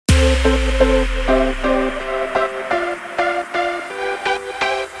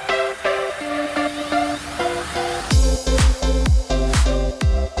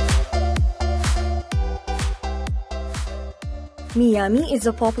Miami is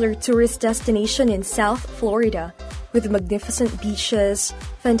a popular tourist destination in South Florida, with magnificent beaches,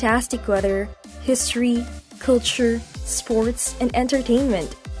 fantastic weather, history, culture, sports, and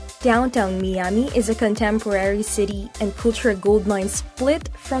entertainment. Downtown Miami is a contemporary city and cultural goldmine split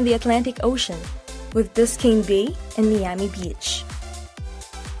from the Atlantic Ocean, with Biscayne Bay and Miami Beach.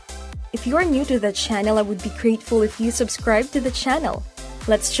 If you are new to the channel, I would be grateful if you subscribe to the channel.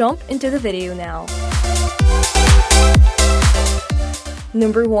 Let's jump into the video now.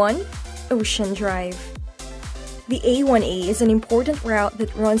 Number 1. Ocean Drive. The A1A is an important route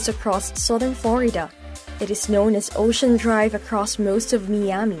that runs across southern Florida. It is known as Ocean Drive across most of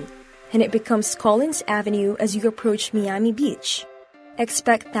Miami, and it becomes Collins Avenue as you approach Miami Beach.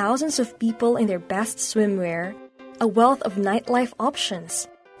 Expect thousands of people in their best swimwear, a wealth of nightlife options,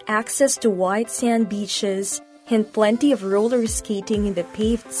 access to white sand beaches, and plenty of roller skating in the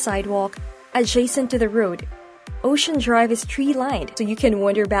paved sidewalk adjacent to the road. Ocean Drive is tree-lined, so you can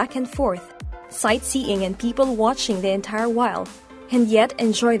wander back and forth, sightseeing and people watching the entire while, and yet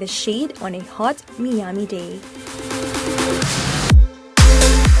enjoy the shade on a hot Miami day.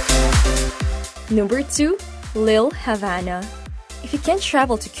 Number 2. Lil Havana. If you can't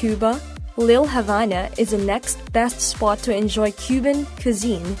travel to Cuba, Lil Havana is the next best spot to enjoy Cuban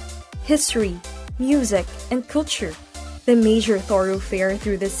cuisine, history, music, and culture. The major thoroughfare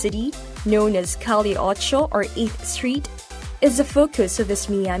through the city, known as Calle Ocho or 8th Street, is the focus of this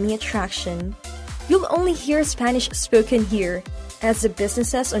Miami attraction. You'll only hear Spanish spoken here, as the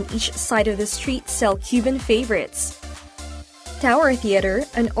businesses on each side of the street sell Cuban favorites. Tower Theater,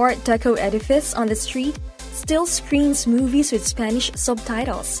 an Art Deco edifice on the street, still screens movies with Spanish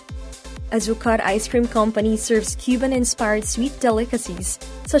subtitles. Azucar Ice Cream Company serves Cuban-inspired sweet delicacies,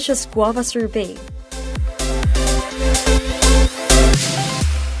 such as guava sorbet.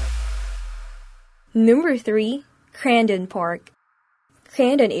 Number 3. Crandon Park.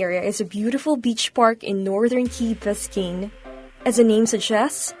 Crandon area is a beautiful beach park in northern Key Biscayne. As the name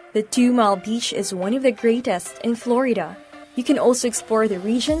suggests, the 2-mile beach is one of the greatest in Florida. You can also explore the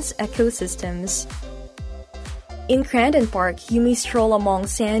region's ecosystems. In Crandon Park, you may stroll among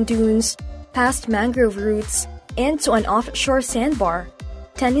sand dunes, past mangrove roots, and to an offshore sandbar.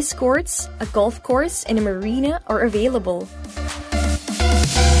 Tennis courts, a golf course, and a marina are available.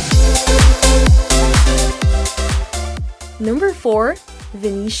 Number 4.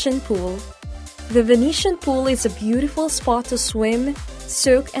 Venetian Pool. The Venetian Pool is a beautiful spot to swim,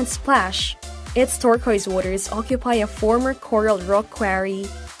 soak, and splash. Its turquoise waters occupy a former coral rock quarry,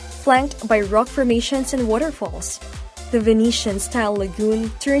 flanked by rock formations and waterfalls. The Venetian-style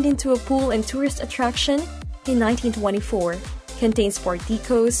lagoon, turned into a pool and tourist attraction in 1924, contains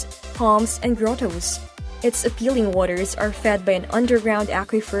porticos, palms, and grottos. Its appealing waters are fed by an underground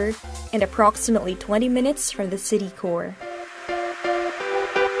aquifer and approximately 20 minutes from the city core.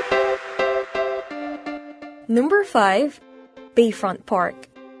 Number 5. Bayfront Park.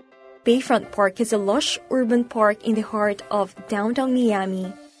 Bayfront Park is a lush urban park in the heart of downtown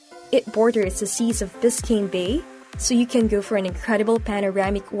Miami. It borders the seas of Biscayne Bay, so you can go for an incredible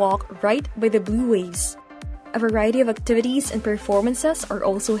panoramic walk right by the blue waves. A variety of activities and performances are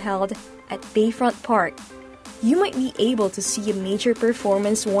also held at Bayfront Park. You might be able to see a major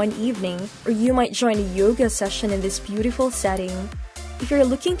performance one evening, or you might join a yoga session in this beautiful setting. If you're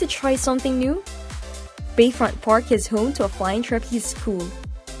looking to try something new, Bayfront Park is home to a flying trapeze school,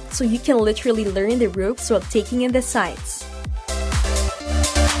 so you can literally learn the ropes while taking in the sights.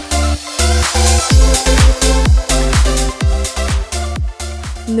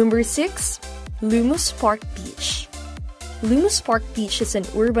 Number 6. Lummus Park Beach. Lummus Park Beach is an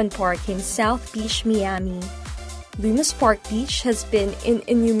urban park in South Beach, Miami. Lummus Park Beach has been in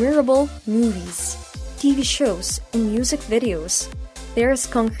innumerable movies, TV shows, and music videos. There is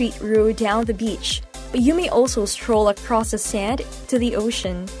concrete road down the beach, but you may also stroll across the sand to the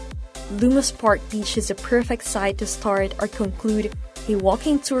ocean. Lummus Park Beach is a perfect site to start or conclude a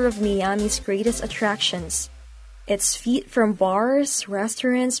walking tour of Miami's greatest attractions. It's feet from bars,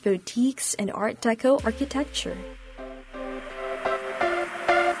 restaurants, boutiques, and Art Deco architecture.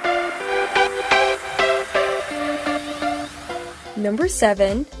 Number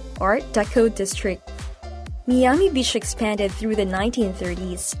 7. Art Deco District. Miami Beach expanded through the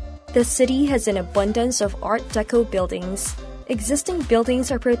 1930s. The city has an abundance of Art Deco buildings. Existing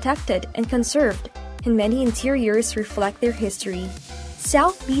buildings are protected and conserved, and many interiors reflect their history.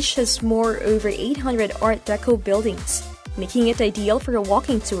 South Beach has over 800 Art Deco buildings, making it ideal for a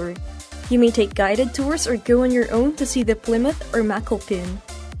walking tour. You may take guided tours or go on your own to see the Plymouth or Macolpin.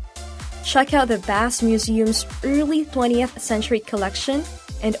 Check out the Bass Museum's early 20th century collection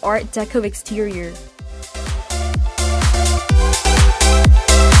and Art Deco exterior.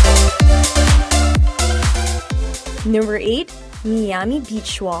 Number 8. Miami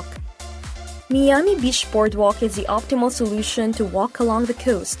Beach Walk. Miami Beach Boardwalk is the optimal solution to walk along the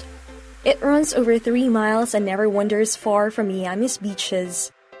coast. It runs over 3 miles and never wanders far from Miami's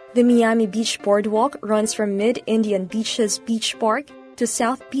beaches. The Miami Beach Boardwalk runs from Mid-Indian Beach's Beach Park to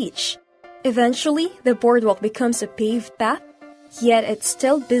South Beach. Eventually, the boardwalk becomes a paved path, yet it's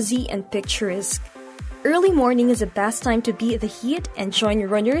still busy and picturesque. Early morning is the best time to beat the heat and join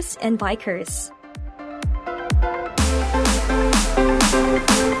runners and bikers.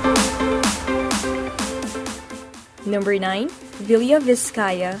 Number 9. Villa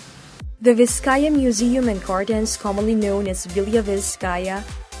Vizcaya. The Vizcaya Museum and Gardens, commonly known as Villa Vizcaya,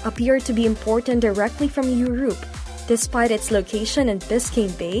 appear to be imported directly from Europe. Despite its location in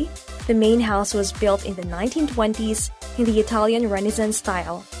Biscayne Bay, the main house was built in the 1920s in the Italian Renaissance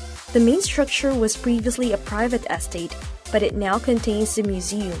style. The main structure was previously a private estate, but it now contains the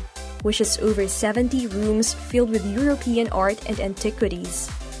museum, which has over 70 rooms filled with European art and antiquities.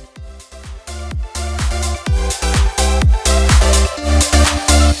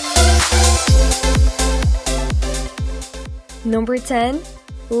 Number 10.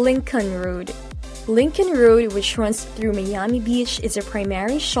 Lincoln Road. Lincoln Road, which runs through Miami Beach, is a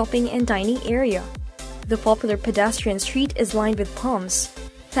primary shopping and dining area. The popular pedestrian street is lined with palms,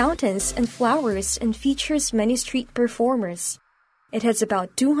 fountains, and flowers and features many street performers. It has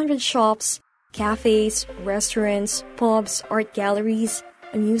about 200 shops, cafes, restaurants, pubs, art galleries,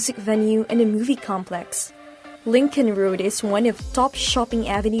 a music venue, and a movie complex. Lincoln Road is one of the top shopping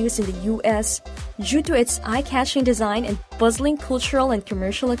avenues in the U.S. due to its eye-catching design and bustling cultural and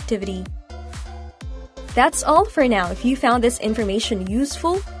commercial activity. That's all for now. If you found this information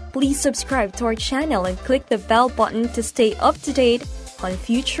useful, please subscribe to our channel and click the bell button to stay up to date on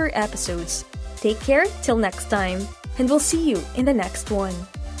future episodes. Take care till next time, and we'll see you in the next one.